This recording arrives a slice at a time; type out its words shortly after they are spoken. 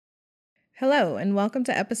Hello, and welcome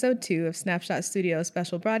to episode 2 of Snapshot Studio's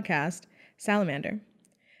special broadcast, Salamander.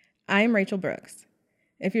 I am Rachel Brooks.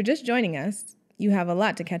 If you're just joining us, you have a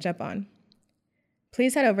lot to catch up on.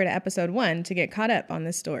 Please head over to episode 1 to get caught up on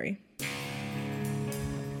this story.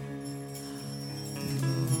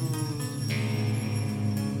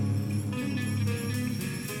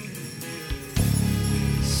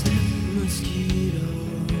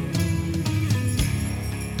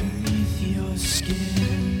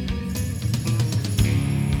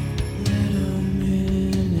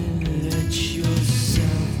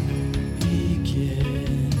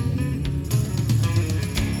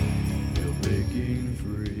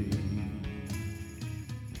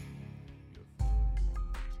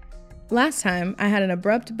 Last time, I had an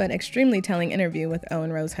abrupt but extremely telling interview with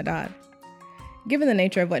Owen Rose Haddad. Given the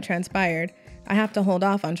nature of what transpired, I have to hold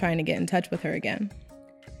off on trying to get in touch with her again.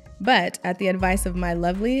 But, at the advice of my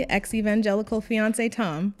lovely ex-evangelical fiancé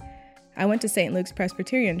Tom, I went to St. Luke's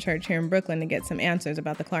Presbyterian Church here in Brooklyn to get some answers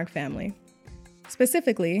about the Clark family.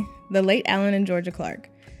 Specifically, the late Alan and Georgia Clark,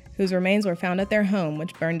 whose remains were found at their home,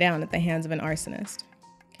 which burned down at the hands of an arsonist.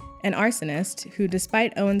 An arsonist who,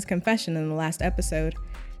 despite Owen's confession in the last episode,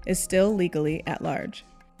 is still legally at large.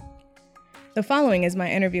 The following is my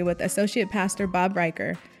interview with Associate Pastor Bob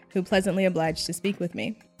Riker, who pleasantly obliged to speak with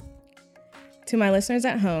me. To my listeners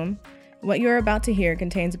at home, what you are about to hear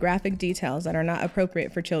contains graphic details that are not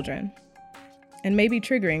appropriate for children, and may be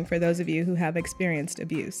triggering for those of you who have experienced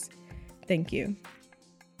abuse. Thank you.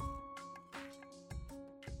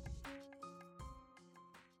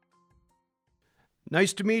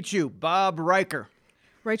 Nice to meet you, Bob Riker.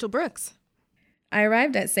 Rachel Brooks. I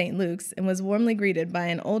arrived at St. Luke's and was warmly greeted by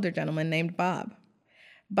an older gentleman named Bob.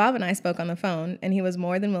 Bob and I spoke on the phone, and he was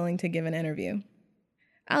more than willing to give an interview.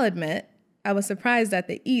 I'll admit, I was surprised at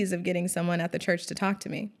the ease of getting someone at the church to talk to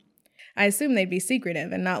me. I assumed they'd be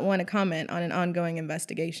secretive and not want to comment on an ongoing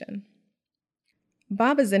investigation.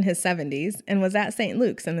 Bob is in his 70s and was at St.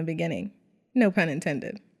 Luke's in the beginning. No pun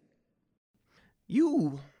intended.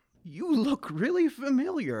 You look really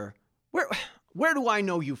familiar. Where do I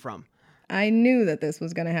know you from? I knew that this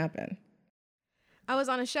was going to happen. I was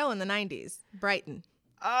on a show in the 90s, Brighton.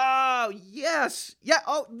 Oh, yes. Yeah,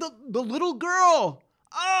 oh, the little girl.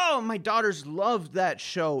 Oh, my daughters loved that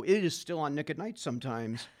show. It is still on Nick at Night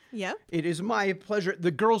sometimes. Yep. It is my pleasure.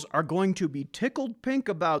 The girls are going to be tickled pink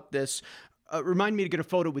about this. Remind me to get a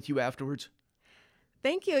photo with you afterwards.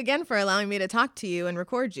 Thank you again for allowing me to talk to you and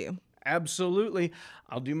record you. Absolutely.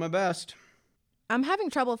 I'll do my best. I'm having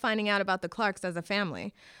trouble finding out about the Clarks as a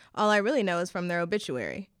family. All I really know is from their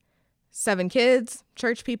obituary. 7 kids,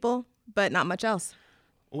 church people, but not much else.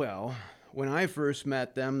 Well, when I first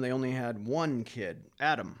met them, they only had 1 kid,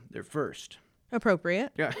 Adam, their first.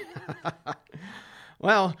 Appropriate. Yeah.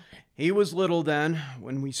 Well, he was little then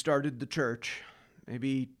when we started the church,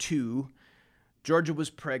 maybe 2. Georgia was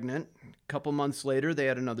pregnant. A couple months later, they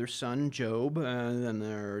had another son, Job, and then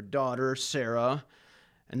their daughter, Sarah.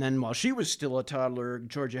 And then while she was still a toddler,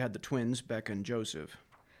 Georgia had the twins, Becca and Joseph.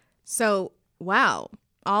 So, wow,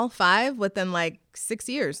 all 5 within 6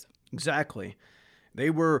 years. Exactly. They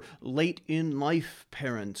were late in life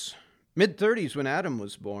parents. Mid-30s when Adam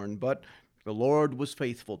was born, but the Lord was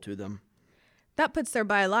faithful to them. That puts their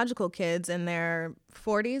biological kids in their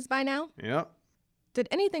 40s by now? Yep. Did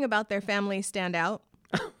anything about their family stand out?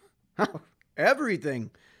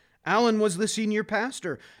 Everything. Alan was the senior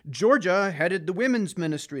pastor. Georgia headed the women's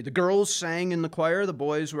ministry. The girls sang in the choir. The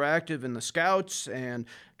boys were active in the scouts and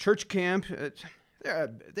church camp.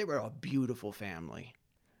 They were a beautiful family.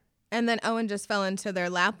 And then Owen just fell into their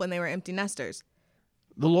lap when they were empty nesters.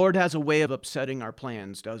 The Lord has a way of upsetting our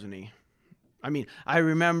plans, doesn't he? I mean, I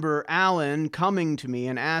remember Alan coming to me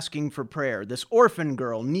and asking for prayer. This orphan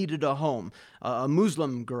girl needed a home, a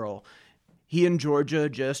Muslim girl. He and Georgia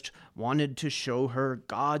just wanted to show her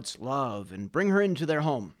God's love and bring her into their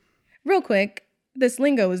home. Real quick, this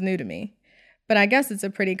lingo is new to me, but I guess it's a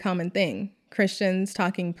pretty common thing. Christians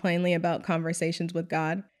talking plainly about conversations with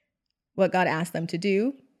God, what God asked them to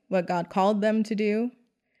do, what God called them to do.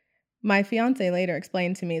 My fiancé later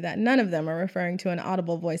explained to me that none of them are referring to an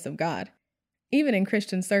audible voice of God. Even in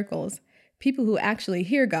Christian circles, people who actually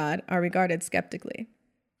hear God are regarded skeptically.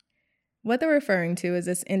 What they're referring to is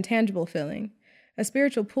this intangible feeling, a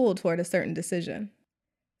spiritual pull toward a certain decision,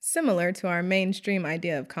 similar to our mainstream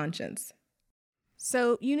idea of conscience.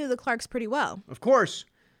 So you knew the Clarks pretty well. Of course.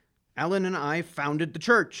 Alan and I founded the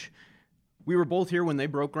church. We were both here when they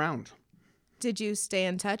broke ground. Did you stay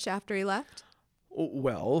in touch after he left?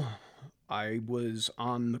 Well, I was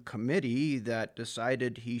on the committee that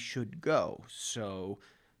decided he should go, so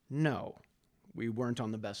no, we weren't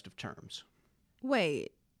on the best of terms.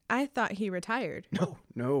 Wait, I thought he retired.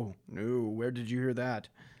 No. Where did you hear that?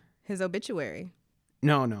 His obituary.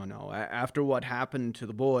 No. After what happened to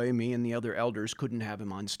the boy, me and the other elders couldn't have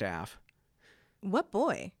him on staff. What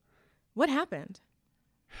boy? What happened?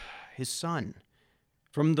 His son.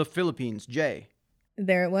 From the Philippines, Jay.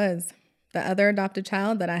 There it was, the other adopted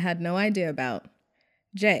child that I had no idea about.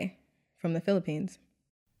 Jay, from the Philippines.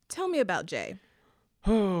 Tell me about Jay.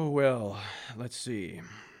 Oh, well, let's see.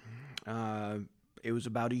 It was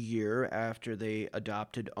about a year after they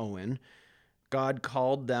adopted Owen. God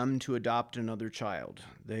called them to adopt another child.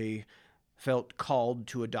 They felt called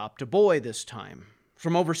to adopt a boy this time,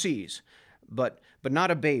 from overseas, but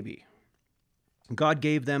not a baby. God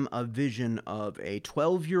gave them a vision of a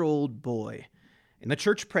 12-year-old boy, and the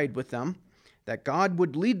church prayed with them that God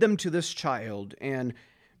would lead them to this child, and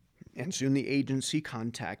soon the agency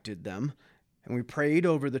contacted them, and we prayed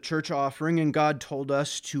over the church offering, and God told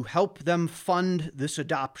us to help them fund this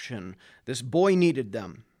adoption. This boy needed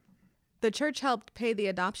them. The church helped pay the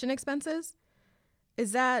adoption expenses?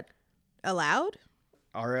 Is that allowed?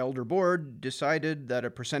 Our elder board decided that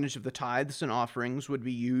a percentage of the tithes and offerings would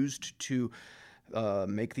be used to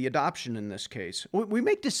make the adoption in this case. We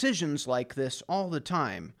make decisions like this all the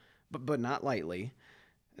time, but not lightly.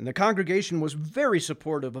 And the congregation was very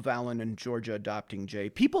supportive of Alan and Georgia adopting Jay.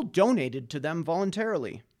 People donated to them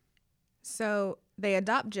voluntarily. So they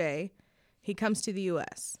adopt Jay. He comes to the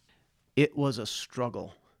U.S. It was a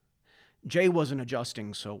struggle. Jay wasn't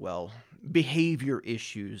adjusting so well. Behavior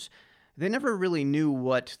issues. They never really knew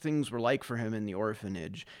what things were like for him in the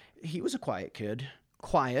orphanage. He was a quiet kid.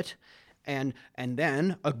 Quiet. And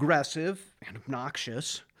then aggressive and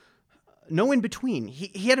obnoxious. No in between.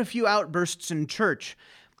 He had a few outbursts in church.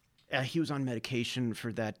 He was on medication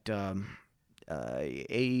for that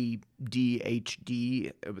ADHD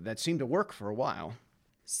that seemed to work for a while.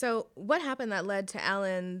 So what happened that led to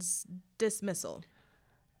Alan's dismissal?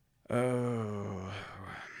 Oh,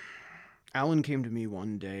 Alan came to me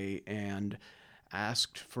one day and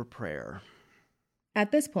asked for prayer.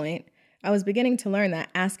 At this point, I was beginning to learn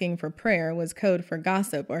that asking for prayer was code for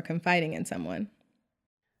gossip or confiding in someone.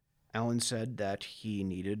 Alan said that he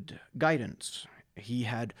needed guidance. He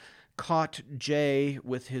had caught Jay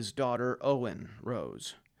with his daughter, Owen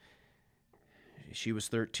Rose. She was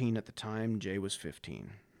 13 at the time, Jay was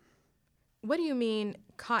 15. What do you mean,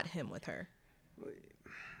 caught him with her?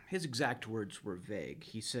 His exact words were vague.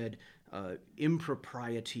 He said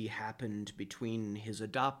impropriety happened between his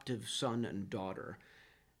adoptive son and daughter.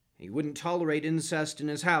 He wouldn't tolerate incest in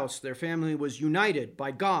his house. Their family was united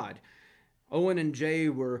by God. Owen and Jay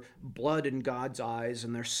were blood in God's eyes,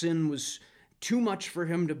 and their sin was too much for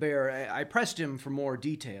him to bear. I pressed him for more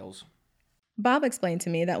details. Bob explained to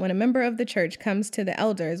me that when a member of the church comes to the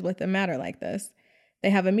elders with a matter like this, they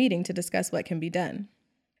have a meeting to discuss what can be done.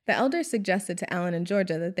 The elders suggested to Alan and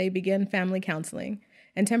Georgia that they begin family counseling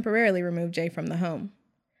and temporarily remove Jay from the home.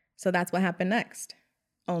 So that's what happened next.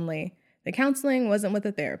 Only the counseling wasn't with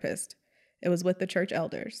a therapist. It was with the church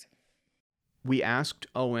elders. We asked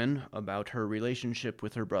Owen about her relationship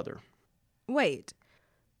with her brother. Wait,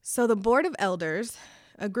 so the board of elders,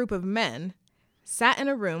 a group of men, sat in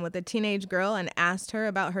a room with a teenage girl and asked her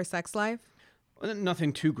about her sex life?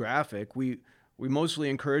 Nothing too graphic. We mostly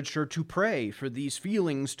encouraged her to pray for these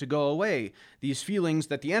feelings to go away, these feelings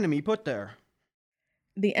that the enemy put there.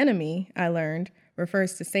 The enemy, I learned,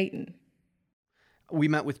 refers to Satan. We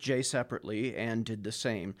met with Jay separately and did the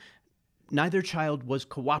same. Neither child was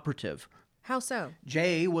cooperative. How so?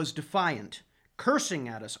 Jay was defiant, cursing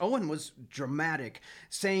at us. Owen was dramatic,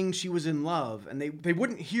 saying she was in love, and they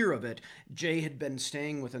wouldn't hear of it. Jay had been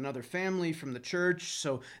staying with another family from the church,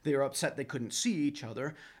 so they were upset they couldn't see each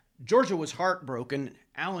other. Georgia was heartbroken.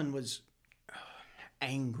 Alan was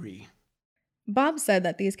angry. Bob said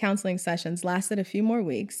that these counseling sessions lasted a few more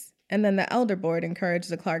weeks, and then the elder board encouraged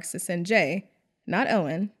the Clarks to send Jay, not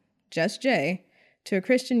Owen, just Jay, to a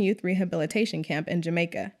Christian youth rehabilitation camp in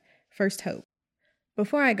Jamaica, First Hope.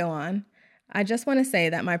 Before I go on, I just want to say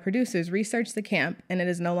that my producers researched the camp and it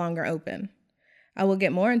is no longer open. I will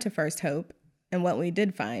get more into First Hope and what we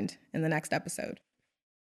did find in the next episode.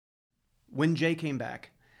 When Jay came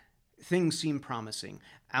back, things seemed promising.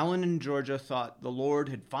 Alan and Georgia thought the Lord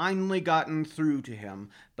had finally gotten through to him.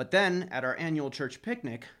 But then, at our annual church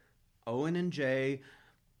picnic, Owen and Jay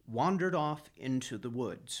wandered off into the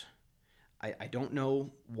woods. I don't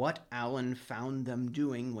know what Alan found them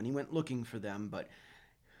doing when he went looking for them, but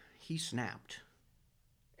he snapped.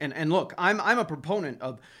 And look, I'm a proponent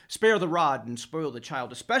of spare the rod and spoil the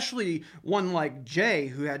child, especially one like Jay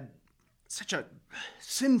who had such a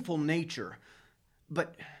sinful nature.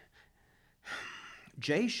 But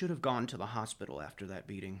Jay should have gone to the hospital after that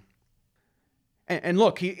beating. And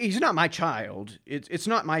look, he's not my child. It's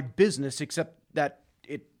not my business, except that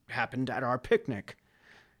it happened at our picnic.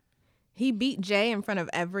 He beat Jay in front of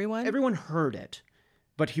everyone? Everyone heard it,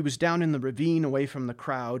 but he was down in the ravine away from the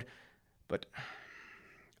crowd. But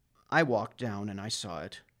I walked down and I saw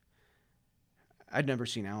it. I'd never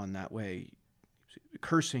seen Alan that way.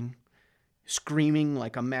 Cursing, screaming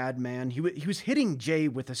like a madman. He was hitting Jay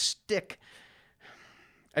with a stick.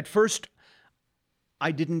 At first,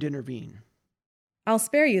 I didn't intervene. I'll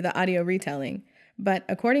spare you the audio retelling, but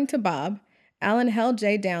according to Bob, Alan held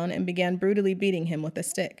Jay down and began brutally beating him with a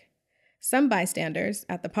stick. Some bystanders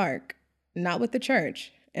at the park, not with the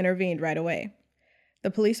church, intervened right away.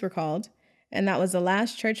 The police were called, and that was the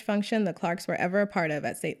last church function the Clarks were ever a part of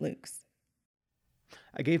at St. Luke's.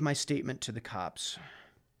 I gave my statement to the cops.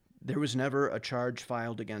 There was never a charge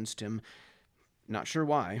filed against him. Not sure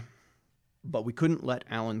why, but we couldn't let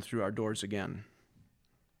Alan through our doors again.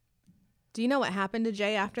 Do you know what happened to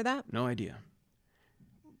Jay after that? No idea.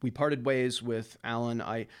 We parted ways with Alan.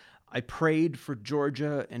 I prayed for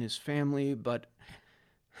Georgia and his family, but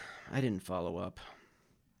I didn't follow up.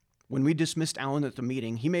 When we dismissed Alan at the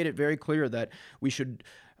meeting, he made it very clear that we should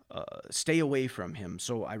stay away from him,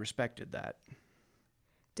 so I respected that.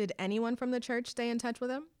 Did anyone from the church stay in touch with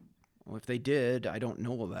him? Well, if they did, I don't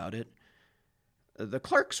know about it. The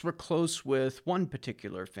Clarks were close with one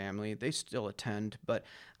particular family. They still attend, but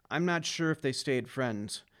I'm not sure if they stayed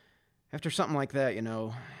friends. After something like that,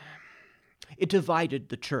 it divided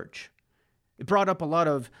the church. It brought up a lot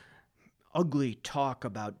of ugly talk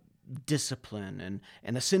about discipline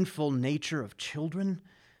and the sinful nature of children.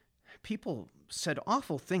 People said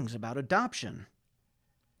awful things about adoption.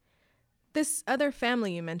 This other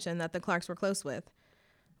family you mentioned that the Clarks were close with,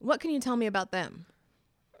 what can you tell me about them?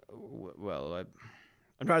 Well,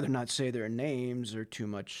 I'd rather not say their names or too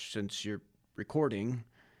much since you're recording.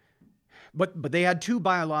 But they had 2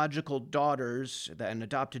 biological daughters and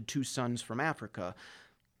adopted 2 sons from Africa.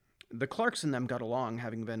 The Clarks and them got along,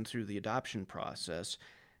 having been through the adoption process.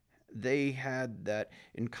 They had that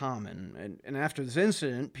in common. And after this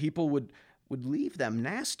incident, people would leave them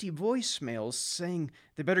nasty voicemails saying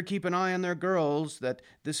they better keep an eye on their girls, that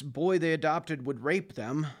this boy they adopted would rape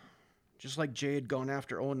them, just like Jay had gone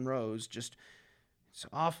after Owen Rose. It's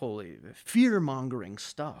awful, fear-mongering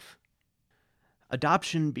stuff.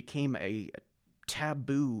 Adoption became a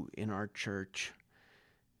taboo in our church,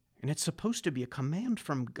 and it's supposed to be a command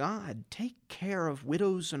from God. Take care of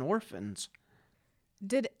widows and orphans.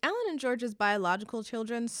 Did Alan and George's biological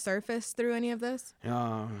children surface through any of this?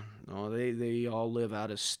 No, they all live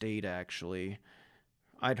out of state, actually.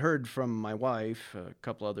 I'd heard from my wife, a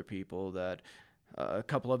couple other people, that a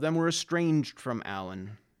couple of them were estranged from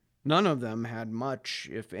Alan. None of them had much,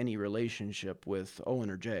 if any, relationship with Owen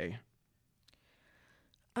or Jay.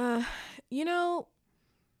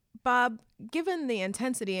 Bob, given the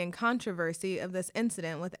intensity and controversy of this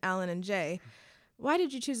incident with Alan and Jay, why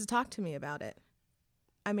did you choose to talk to me about it?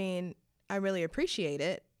 I mean, I really appreciate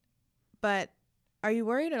it, but are you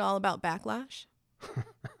worried at all about backlash?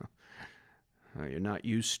 You're not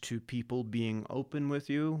used to people being open with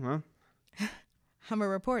you, huh? I'm a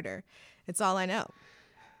reporter. It's all I know.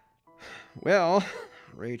 Well,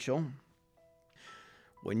 Rachel,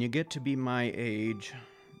 when you get to be my age,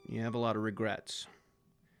 you have a lot of regrets.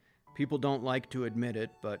 People don't like to admit it,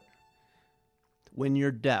 but when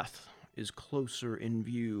your death is closer in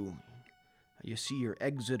view, you see your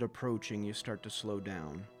exit approaching, you start to slow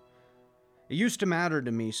down. It used to matter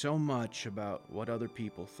to me so much about what other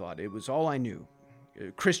people thought. It was all I knew.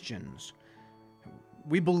 Christians.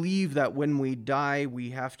 We believe that when we die, we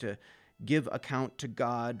have to give account to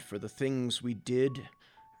God for the things we did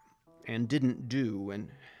and didn't do. And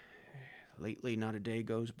lately, not a day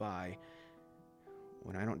goes by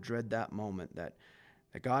when I don't dread that moment that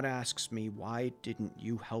God asks me, why didn't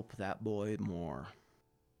you help that boy more?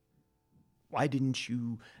 Why didn't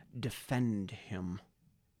you defend him?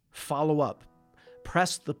 Follow up.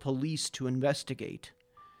 Press the police to investigate.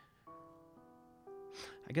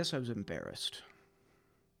 I guess I was embarrassed.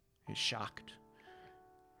 Shocked.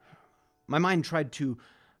 My mind tried to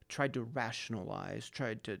rationalize,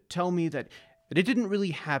 tried to tell me that it didn't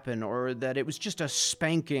really happen, or that it was just a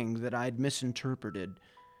spanking that I'd misinterpreted.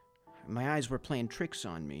 My eyes were playing tricks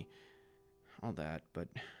on me. All that, but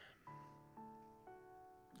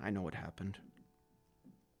I know what happened.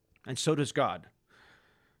 And so does God.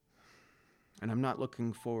 And I'm not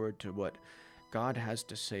looking forward to what God has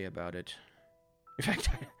to say about it. In fact,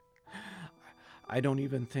 I don't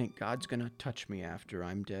even think God's going to touch me after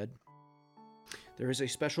I'm dead. There is a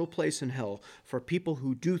special place in hell for people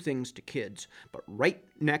who do things to kids, but right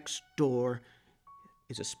next door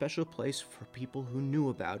is a special place for people who knew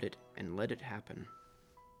about it and let it happen.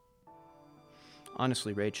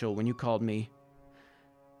 Honestly, Rachel, when you called me,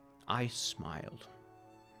 I smiled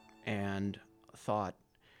and thought,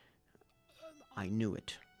 I knew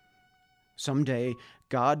it. Someday,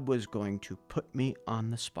 God was going to put me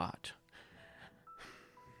on the spot.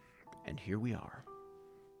 And here we are.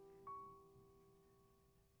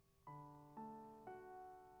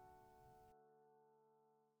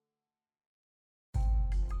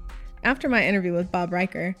 After my interview with Bob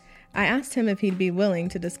Riker, I asked him if he'd be willing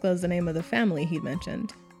to disclose the name of the family he'd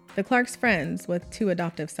mentioned, the Clark's friends with 2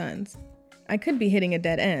 adoptive sons. I could be hitting a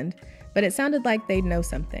dead end, but it sounded like they'd know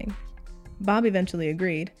something. Bob eventually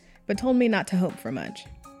agreed, but told me not to hope for much.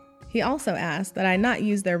 He also asked that I not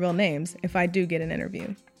use their real names if I do get an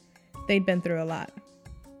interview. They'd been through a lot.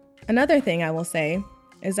 Another thing I will say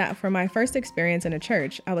is that for my first experience in a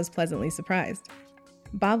church, I was pleasantly surprised.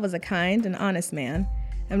 Bob was a kind and honest man,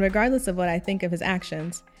 and regardless of what I think of his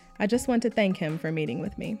actions, I just want to thank him for meeting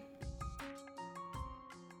with me.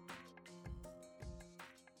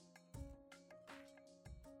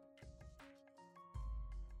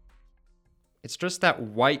 It's just that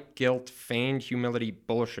white guilt, feigned humility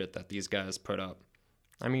bullshit that these guys put up.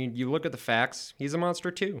 I mean, you look at the facts, he's a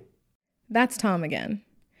monster too. That's Tom again.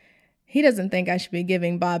 He doesn't think I should be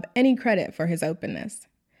giving Bob any credit for his openness.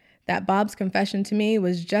 That Bob's confession to me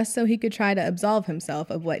was just so he could try to absolve himself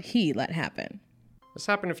of what he let happen. This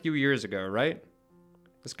happened a few years ago, right?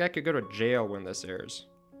 This guy could go to jail when this airs.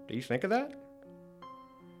 Do you think of that?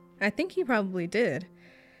 I think he probably did.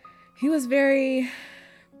 He was very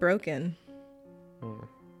broken.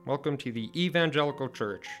 Welcome to the evangelical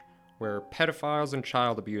church, where pedophiles and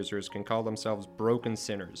child abusers can call themselves broken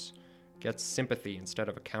sinners. Get sympathy instead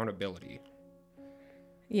of accountability.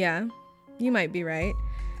 Yeah, you might be right.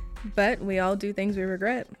 But we all do things we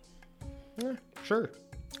regret. Sure.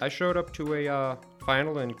 I showed up to a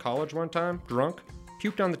final in college one time, drunk,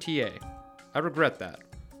 puked on the TA. I regret that.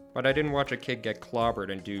 But I didn't watch a kid get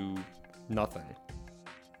clobbered and do nothing.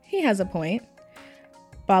 He has a point.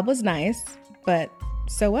 Bob was nice, but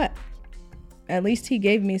so what? At least he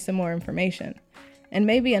gave me some more information, and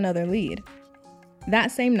maybe another lead.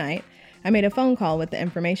 That same night, I made a phone call with the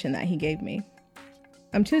information that he gave me.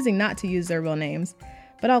 I'm choosing not to use their real names,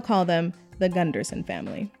 but I'll call them the Gunderson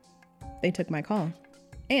family. They took my call,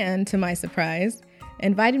 and to my surprise,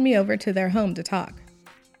 invited me over to their home to talk.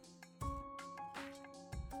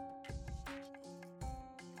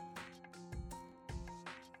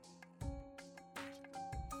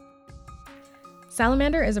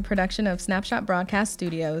 Salamander is a production of Snapshot Broadcast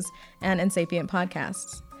Studios and Insapient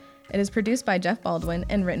Podcasts. It is produced by Jeff Baldwin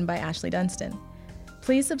and written by Ashley Dunstan.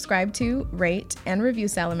 Please subscribe to, rate, and review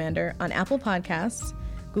Salamander on Apple Podcasts,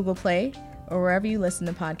 Google Play, or wherever you listen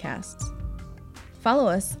to podcasts. Follow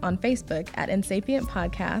us on Facebook at Insapient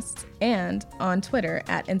Podcasts and on Twitter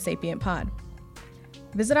at InsapientPod.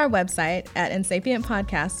 Visit our website at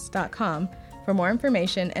insapientpodcasts.com for more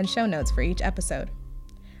information and show notes for each episode.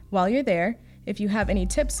 While you're there, if you have any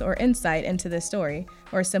tips or insight into this story,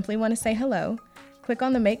 or simply want to say hello, click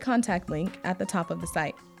on the Make Contact link at the top of the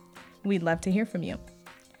site. We'd love to hear from you.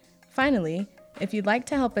 Finally, if you'd like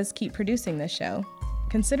to help us keep producing this show,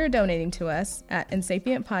 consider donating to us at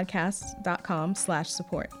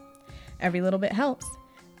insapientpodcasts.com/support. Every little bit helps.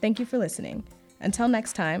 Thank you for listening. Until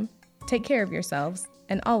next time, take care of yourselves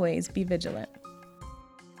and always be vigilant.